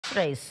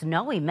yesterday's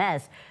snowy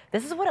mess,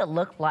 this is what it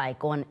looked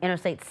like on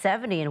Interstate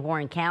 70 in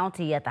Warren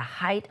County at the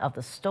height of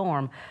the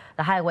storm.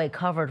 The highway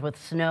covered with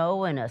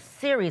snow and a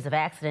series of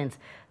accidents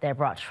that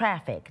brought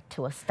traffic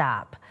to a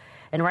stop.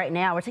 And right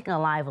now, we're taking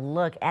a live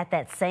look at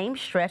that same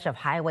stretch of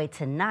highway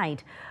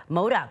tonight.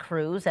 MoDOT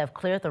crews have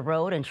cleared the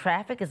road and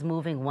traffic is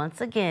moving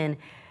once again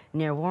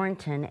near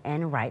Warrenton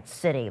and Wright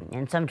City.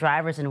 And some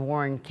drivers in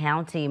Warren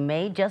County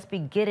may just be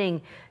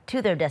getting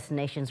to their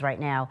destinations right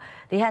now.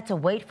 They had to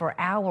wait for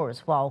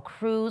hours while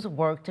crews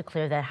worked to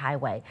clear that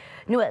highway.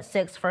 New at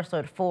 6, First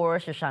Alert 4,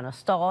 Shoshana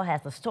Stahl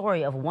has the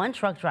story of one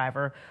truck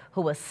driver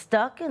who was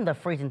stuck in the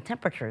freezing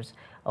temperatures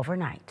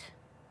overnight.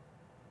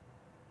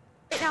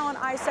 Right now on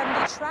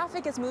I-70,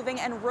 traffic is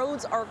moving and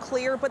roads are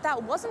clear, but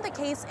that wasn't the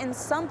case in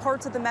some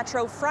parts of the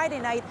metro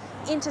Friday night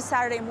into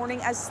Saturday morning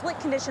as slick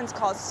conditions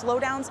caused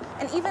slowdowns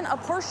and even a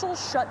partial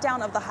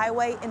shutdown of the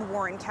highway in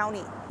Warren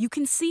County. You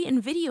can see in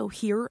video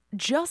here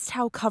just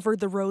how covered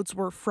the roads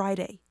were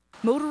Friday.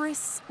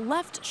 Motorists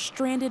left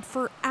stranded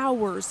for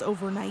hours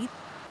overnight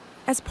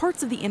as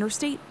parts of the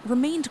interstate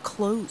remained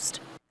closed.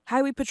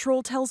 Highway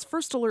Patrol tells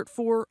First Alert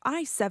 4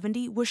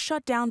 I-70 was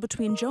shut down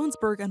between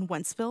Jonesburg and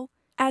Wentzville,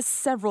 as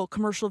several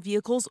commercial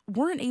vehicles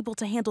weren't able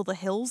to handle the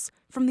hills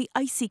from the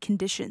icy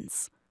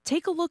conditions.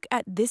 Take a look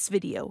at this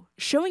video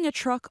showing a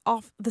truck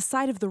off the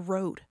side of the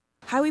road.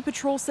 Highway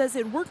Patrol says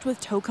it worked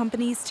with tow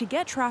companies to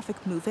get traffic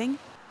moving,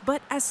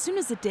 but as soon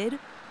as it did,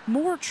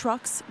 more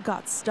trucks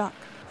got stuck.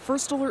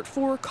 First Alert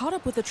 4 caught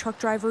up with a truck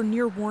driver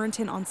near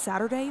Warrenton on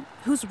Saturday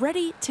who's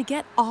ready to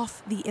get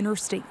off the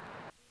interstate.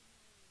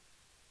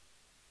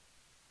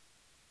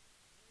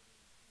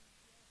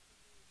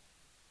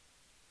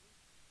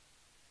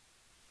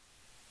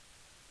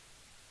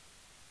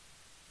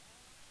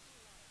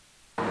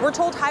 We're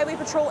told Highway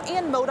Patrol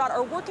and MoDOT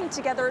are working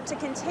together to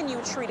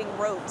continue treating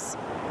roads.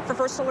 For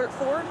First Alert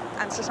 4,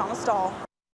 I'm Shoshana Stahl.